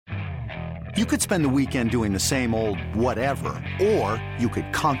You could spend the weekend doing the same old whatever, or you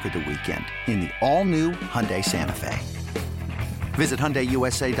could conquer the weekend in the all-new Hyundai Santa Fe. Visit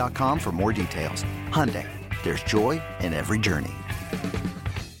HyundaiUSA.com for more details. Hyundai, there's joy in every journey.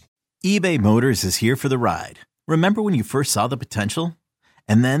 eBay Motors is here for the ride. Remember when you first saw the potential?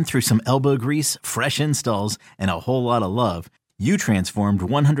 And then through some elbow grease, fresh installs, and a whole lot of love, you transformed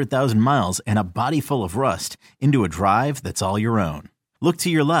 100,000 miles and a body full of rust into a drive that's all your own. Look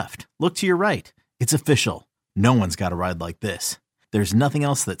to your left. Look to your right. It's official. No one's got a ride like this. There's nothing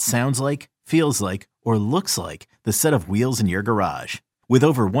else that sounds like, feels like, or looks like the set of wheels in your garage. With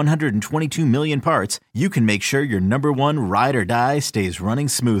over 122 million parts, you can make sure your number one ride or die stays running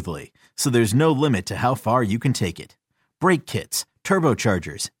smoothly. So there's no limit to how far you can take it. Brake kits,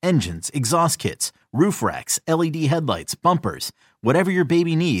 turbochargers, engines, exhaust kits, roof racks, LED headlights, bumpers, whatever your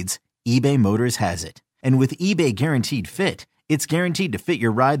baby needs, eBay Motors has it. And with eBay Guaranteed Fit, it's guaranteed to fit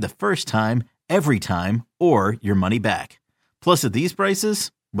your ride the first time, every time, or your money back. Plus, at these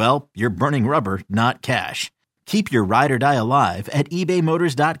prices, well, you're burning rubber, not cash. Keep your ride or die alive at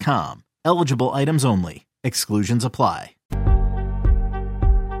ebaymotors.com. Eligible items only. Exclusions apply.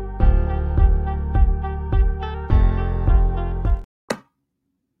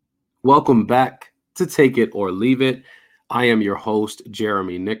 Welcome back to Take It or Leave It. I am your host,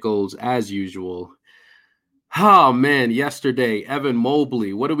 Jeremy Nichols, as usual. Oh, man, yesterday, Evan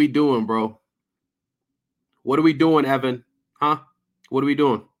Mobley. What are we doing, bro? What are we doing, Evan? Huh? What are we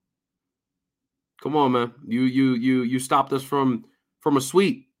doing? Come on, man. You stopped us from a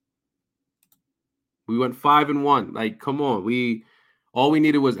sweep. We went 5-1. Like, come on. All we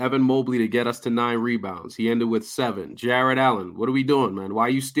needed was Evan Mobley to get us to 9 rebounds. He ended with 7. Jared Allen, what are we doing, man? Why are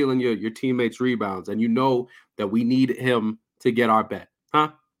you stealing your teammates' rebounds? And you know that we need him to get our bet.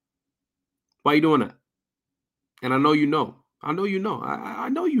 Huh? Why are you doing that? And I know you know. I know you know. I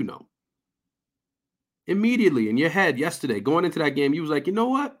know you know. Immediately in your head yesterday, going into that game, you was like, you know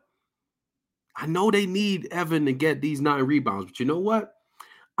what? I know they need Evan to get these 9 rebounds, but you know what?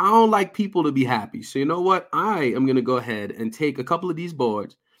 I don't like people to be happy. So you know what? I am going to go ahead and take a couple of these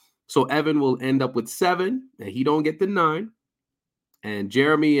boards. So Evan will end up with 7 and he don't get the 9. And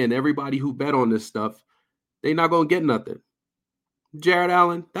Jeremy and everybody who bet on this stuff, they not going to get nothing. Jared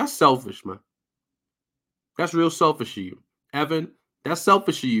Allen, that's selfish, man. That's real selfish of you. Evan, that's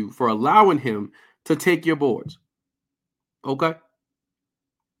selfish of you for allowing him to take your boards. Okay?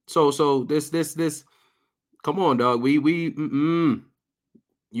 So this come on, dog. You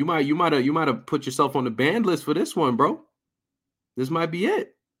might have put yourself on the banned list for this one, bro. This might be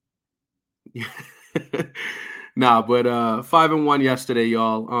it. Nah, but 5-1 yesterday,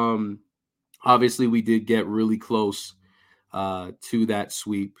 y'all. Obviously we did get really close to that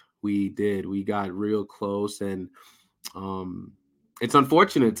sweep. We did. We got real close, and it's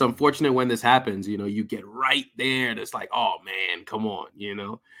unfortunate. It's unfortunate when this happens. You know, you get right there, and it's like, oh man, come on, you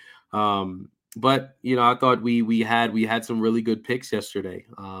know. But you know, I thought we had some really good picks yesterday.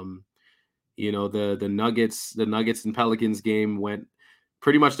 You know, the Nuggets and Pelicans game went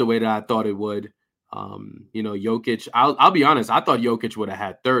pretty much the way that I thought it would. You know, Jokic, I'll be honest, I thought Jokic would have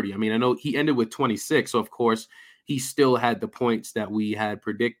had 30. I mean, I know he ended with 26, so of course he still had the points that we had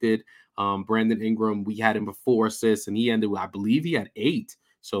predicted. Brandon Ingram, we had him with 4 assists, and he ended with, I believe he had 8.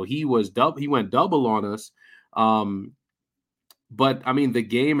 So he went double on us. But I mean, the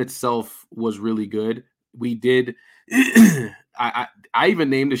game itself was really good. We did. I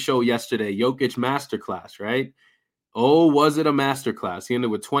even named the show yesterday, Jokic Masterclass, right? Oh, was it a masterclass? He ended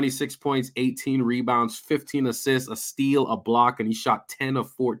with 26 points, 18 rebounds, 15 assists, a steal, a block, and he shot 10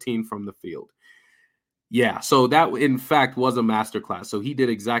 of 14 from the field. Yeah, so that, in fact, was a masterclass. So he did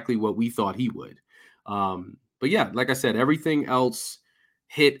exactly what we thought he would. But yeah, like I said, everything else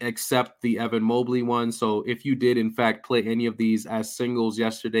hit except the Evan Mobley one. So if you did, in fact, play any of these as singles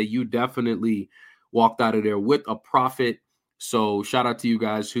yesterday, you definitely walked out of there with a profit. So shout out to you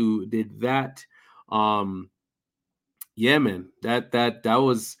guys who did that. Yeah, man, that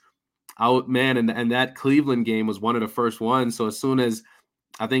was out, man. And that Cleveland game was one of the first ones. So as soon as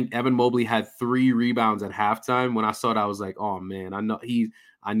I think Evan Mobley had 3 rebounds at halftime, when I saw that, I was like, oh man, I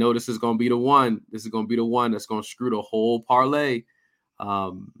know this is going to be the one. This is going to be the one that's going to screw the whole parlay.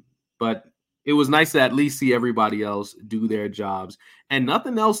 But it was nice to at least see everybody else do their jobs, and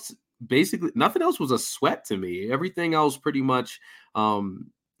nothing else was a sweat to me. Everything else pretty much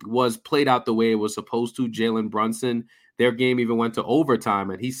was played out the way it was supposed to. Jalen Brunson, their game even went to overtime,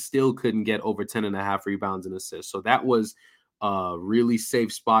 and he still couldn't get over 10.5 rebounds and assists. So that was a really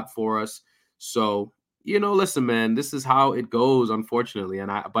safe spot for us. So, you know, listen, man, this is how it goes, unfortunately.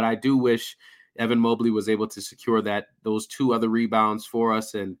 But I do wish Evan Mobley was able to secure those 2 other rebounds for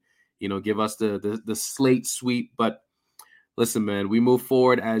us. And, give us the slate sweep. But listen, man, we move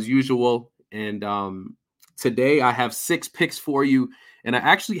forward as usual. And today I have 6 picks for you. And I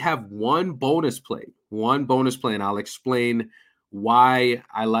actually have one bonus play. And I'll explain why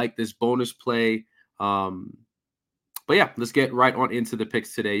I like this bonus play. But yeah, let's get right on into the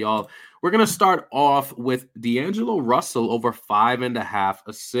picks today, y'all. We're going to start off with D'Angelo Russell over 5.5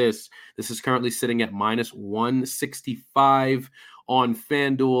 assists. This is currently sitting at minus 165 on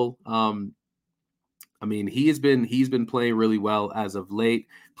FanDuel. I mean, he's been playing really well as of late.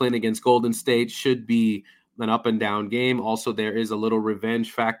 Playing against Golden State should be an up and down game. Also, there is a little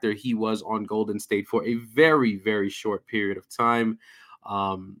revenge factor. He was on Golden State for a very, very short period of time.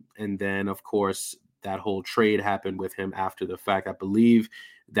 And then, of course, that whole trade happened with him after the fact. I believe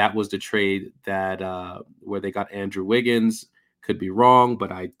that was the trade that where they got Andrew Wiggins. Could be wrong,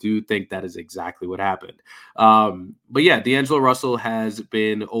 but I do think that is exactly what happened. But yeah, D'Angelo Russell has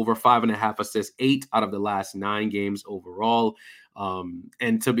been over 5.5 assists, 8 out of the last 9 games overall.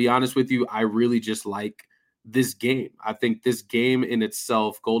 And to be honest with you, I really just like this game. I think this game in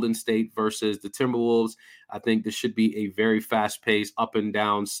itself, Golden State versus the Timberwolves, I think this should be a very fast-paced, up and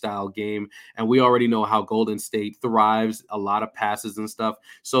down style game. And we already know how Golden State thrives, a lot of passes and stuff.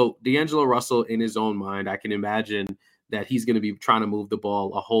 So D'Angelo Russell, in his own mind, I can imagine that he's going to be trying to move the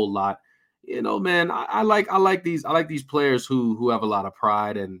ball a whole lot. Man, I like these players who have a lot of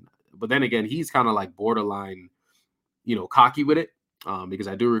pride, but then again, he's kind of like borderline, cocky with it. Because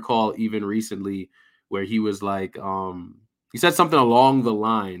I do recall even recently where he was like, he said something along the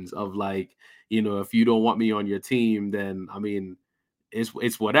lines of like, if you don't want me on your team, then I mean,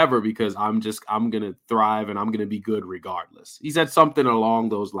 it's whatever, because I'm going to thrive and I'm going to be good regardless. He said something along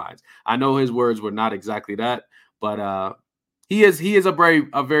those lines. I know his words were not exactly that, but he is a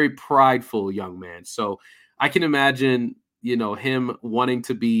very prideful young man. So I can imagine, him wanting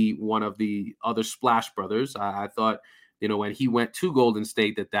to be one of the other Splash Brothers. I thought, when he went to Golden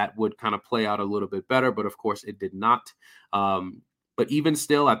State, that would kind of play out a little bit better, but of course it did not. But even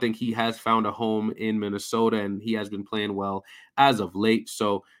still, I think he has found a home in Minnesota, and he has been playing well as of late.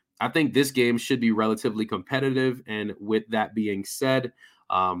 So I think this game should be relatively competitive. And with that being said,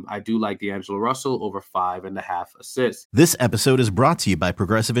 I do like D'Angelo Russell over 5.5 assists. This episode is brought to you by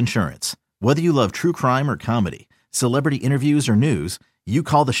Progressive Insurance. Whether you love true crime or comedy, celebrity interviews or news, you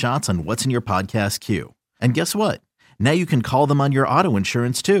call the shots on what's in your podcast queue. And guess what? Now you can call them on your auto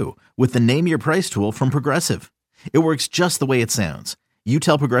insurance too with the Name Your Price tool from Progressive. It works just the way it sounds. You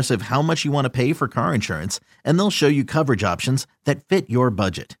tell Progressive how much you want to pay for car insurance, and they'll show you coverage options that fit your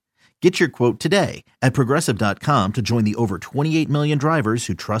budget. Get your quote today at Progressive.com to join the over 28 million drivers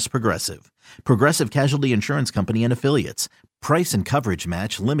who trust Progressive. Progressive Casualty Insurance Company and Affiliates. Price and coverage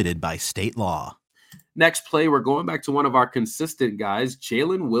match limited by state law. Next play, we're going back to one of our consistent guys,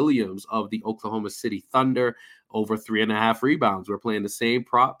 Jalen Williams of the Oklahoma City Thunder, over 3.5 rebounds. We're playing the same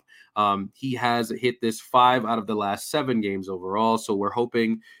prop. He has hit this 5 out of the last 7 games overall, so we're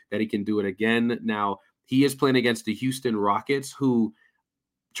hoping that he can do it again. Now, he is playing against the Houston Rockets, who,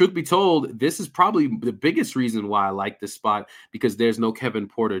 truth be told, this is probably the biggest reason why I like this spot, because there's no Kevin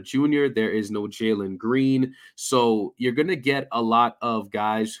Porter Jr., there is no Jalen Green. So you're going to get a lot of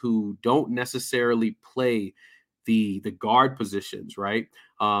guys who don't necessarily play the guard positions, right?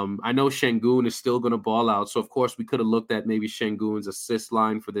 I know Şengün is still going to ball out. So, of course, we could have looked at maybe Şengün's assist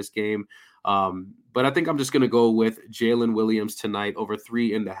line for this game. But I think I'm just going to go with Jalen Williams tonight over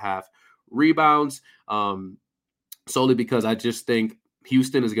 3.5 rebounds, solely because I just think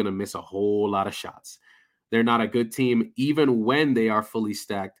Houston is going to miss a whole lot of shots. They're not a good team, even when they are fully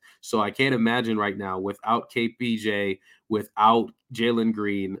stacked. So I can't imagine right now without KPJ, without Jalen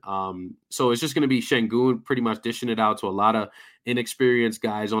Green. So it's just going to be Şengün pretty much dishing it out to a lot of inexperienced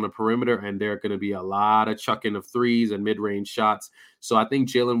guys on the perimeter, and there are going to be a lot of chucking of threes and mid-range shots. So I think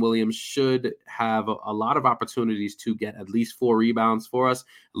Jalen Williams should have a lot of opportunities to get at least 4 rebounds for us.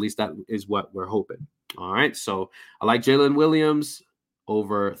 At least that is what we're hoping. All right, so I like Jalen Williams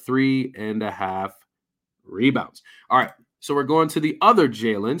over 3.5 rebounds. All right, so we're going to the other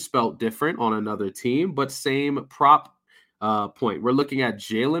Jalen, spelled different on another team, but same prop point. We're looking at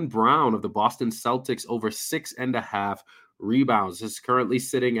Jaylen Brown of the Boston Celtics over 6.5 rebounds. This is currently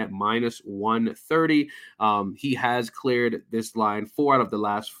sitting at minus 130. He has cleared this line 4 out of the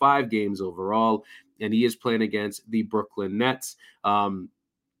last 5 games overall, and he is playing against the Brooklyn Nets.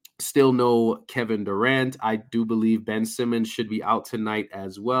 Still no Kevin Durant. I do believe Ben Simmons should be out tonight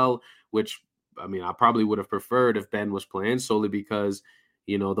as well, which, I mean, I probably would have preferred if Ben was playing, solely because,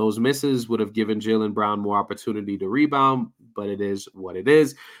 those misses would have given Jaylen Brown more opportunity to rebound, but it is what it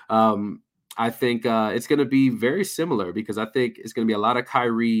is. I think it's going to be very similar, because I think it's going to be a lot of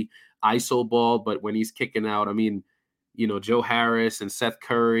Kyrie ISO ball, but when he's kicking out, I mean, Joe Harris and Seth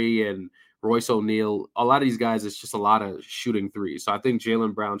Curry and Royce O'Neal, a lot of these guys, it's just a lot of shooting threes. So I think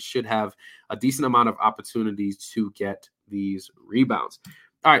Jaylen Brown should have a decent amount of opportunities to get these rebounds.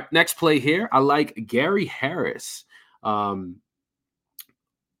 All right, next play here. I like Gary Harris.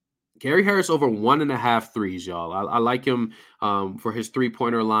 Gary Harris over 1.5 threes, y'all. I like him for his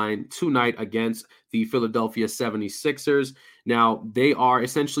three-pointer line tonight against the Philadelphia 76ers. Now, they are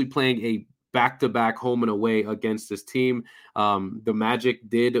essentially playing a back-to-back home and away against this team. The Magic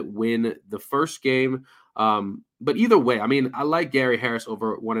did win the first game. But either way, I mean, I like Gary Harris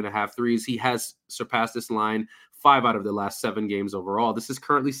over 1.5 threes. He has surpassed this line 5 out of the last 7 games overall. This is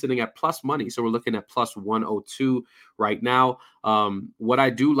currently sitting at plus money. So we're looking at plus 102 right now. What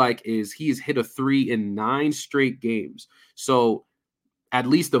I do like is he's hit a 3 in 9 straight games. So at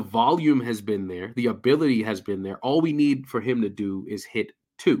least the volume has been there. The ability has been there. All we need for him to do is hit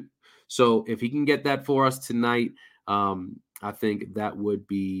 2. So if he can get that for us tonight, I think that would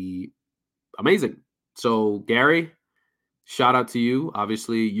be amazing. So Gary, shout out to you.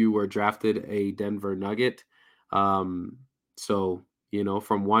 Obviously, you were drafted a Denver Nugget. So,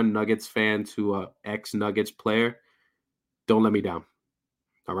 from one Nuggets fan to a ex-Nuggets player, don't let me down.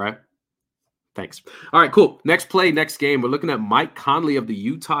 All right? Thanks. All right, cool. Next play, next game. We're looking at Mike Conley of the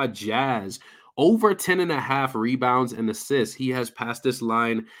Utah Jazz. Over 10.5 rebounds and assists. He has passed this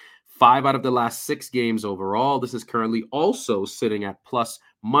line 5 out of the last 6 games overall. This is currently also sitting at plus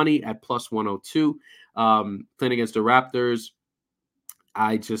money at plus 102. Playing against the Raptors.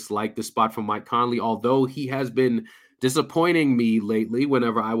 I just like the spot from Mike Conley, although he has been disappointing me lately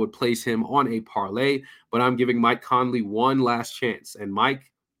whenever I would place him on a parlay. But I'm giving Mike Conley one last chance. And Mike,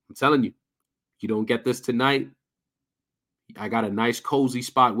 I'm telling you, you don't get this tonight, I got a nice cozy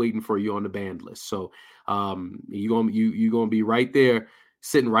spot waiting for you on the band list. So you're gonna be right there,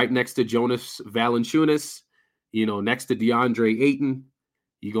 sitting right next to Jonas Valanciunas, next to DeAndre Ayton.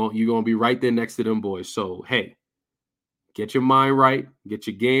 You're gonna be right there next to them boys. So hey, get your mind right, get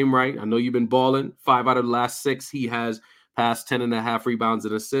your game right. I know you've been balling. 5 out of the last 6, he has passed 10.5 rebounds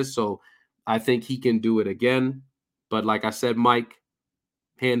and assists. So I think he can do it again. But like I said, Mike,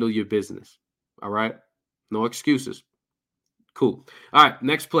 handle your business. All right? No excuses. Cool. All right,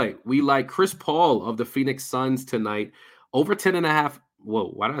 next play. We like Chris Paul of the Phoenix Suns tonight. Over 10.5. Whoa,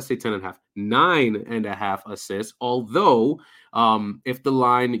 why did I say 10.5? 9.5 assists. Although, if the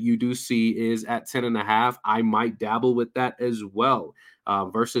line you do see is at 10.5, I might dabble with that as well.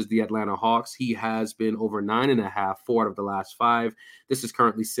 Versus the Atlanta Hawks, he has been over 9.5, 4 out of the last 5. This is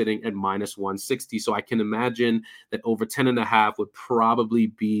currently sitting at minus 160. So I can imagine that over 10.5 would probably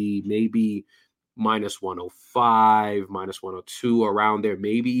be maybe minus 105, minus 102, around there,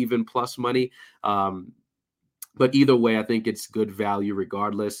 maybe even plus money. But either way, I think it's good value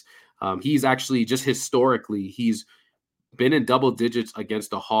regardless. He's actually just historically, he's been in double digits against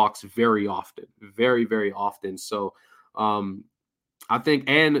the Hawks very often, very, very often. So I think,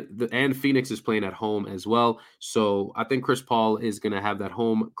 and Phoenix is playing at home as well. So I think Chris Paul is going to have that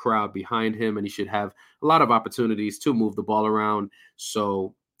home crowd behind him, and he should have a lot of opportunities to move the ball around.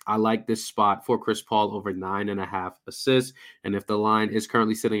 So I like this spot for Chris Paul over 9.5 assists. And if the line is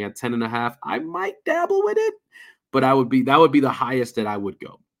currently sitting at 10.5, I might dabble with it, but that would be the highest that I would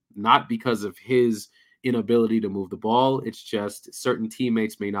go. Not because of his inability to move the ball. It's just certain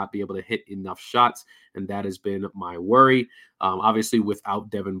teammates may not be able to hit enough shots. And that has been my worry. Obviously without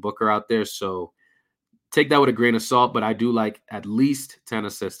Devin Booker out there. So take that with a grain of salt, but I do like at least 10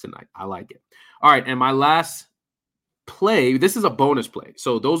 assists tonight. I like it. All right. And my last play, this is a bonus play.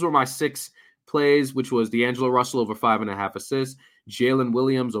 So those were my 6 plays, which was D'Angelo Russell over 5.5 assists, Jalen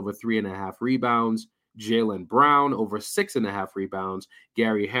Williams over 3.5 rebounds, Jaylen Brown over 6.5 rebounds,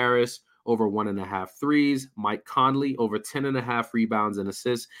 Gary Harris over 1.5 threes, Mike Conley over 10.5 rebounds and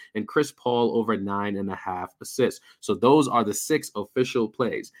assists, and Chris Paul over 9.5 assists. So those are the 6 official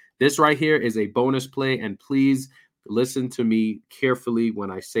plays. This right here is a bonus play, and please listen to me carefully when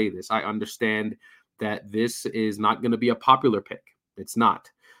I say this. I understand that this is not going to be a popular pick. It's not.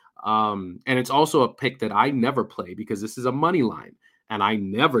 And it's also a pick that I never play because this is a money line and I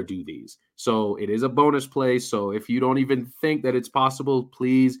never do these. So it is a bonus play. So if you don't even think that it's possible,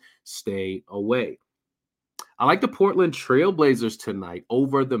 please stay away. I like the Portland Trailblazers tonight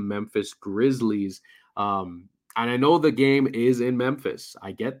over the Memphis Grizzlies. And I know the game is in Memphis.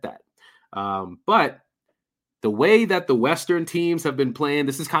 I get that. But the way that the Western teams have been playing,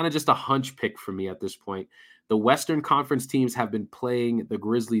 this is kind of just a hunch pick for me at this point. The Western Conference teams have been playing the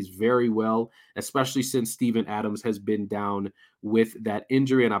Grizzlies very well, especially since Steven Adams has been down with that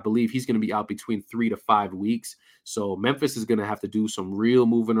injury. And I believe he's going to be out between 3 to 5 weeks. So Memphis is going to have to do some real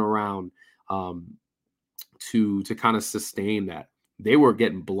moving around to kind of sustain that. They were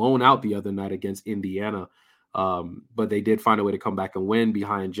getting blown out the other night against Indiana, but they did find a way to come back and win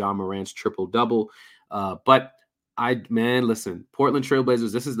behind John Morant's triple-double. But listen, Portland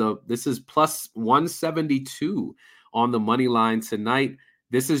Trailblazers, this is plus 172 on the money line tonight.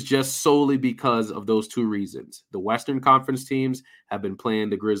 This is just solely because of those two reasons. The Western Conference teams have been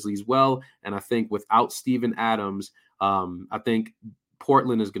playing the Grizzlies well, and I think without Steven Adams, I think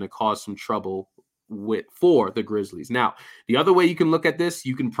Portland is going to cause some trouble for the Grizzlies. Now, the other way you can look at this,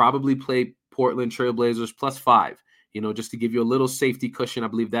 you can probably play Portland Trailblazers plus 5, just to give you a little safety cushion. I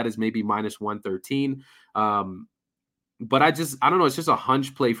believe that is maybe minus 113. But I don't know. It's just a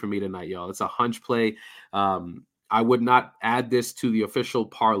hunch play for me tonight, y'all. It's a hunch play. I would not add this to the official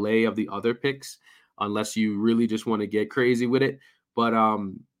parlay of the other picks unless you really just want to get crazy with it. But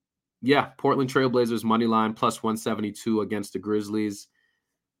Portland Trailblazers money line plus 172 against the Grizzlies.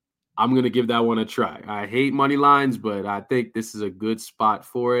 I'm going to give that one a try. I hate money lines, but I think this is a good spot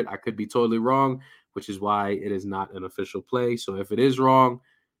for it. I could be totally wrong, which is why it is not an official play. So if it is wrong,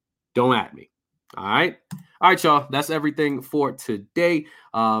 don't at me. All right, y'all. That's everything for today.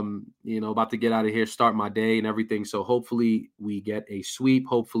 About to get out of here, start my day and everything. So hopefully we get a sweep.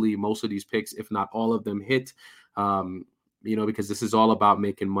 Hopefully most of these picks, if not all of them, hit. Because this is all about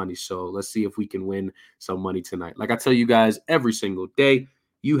making money. So let's see if we can win some money tonight. Like I tell you guys every single day,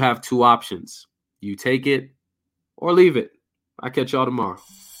 you have two options. You take it or leave it. I'll catch y'all tomorrow.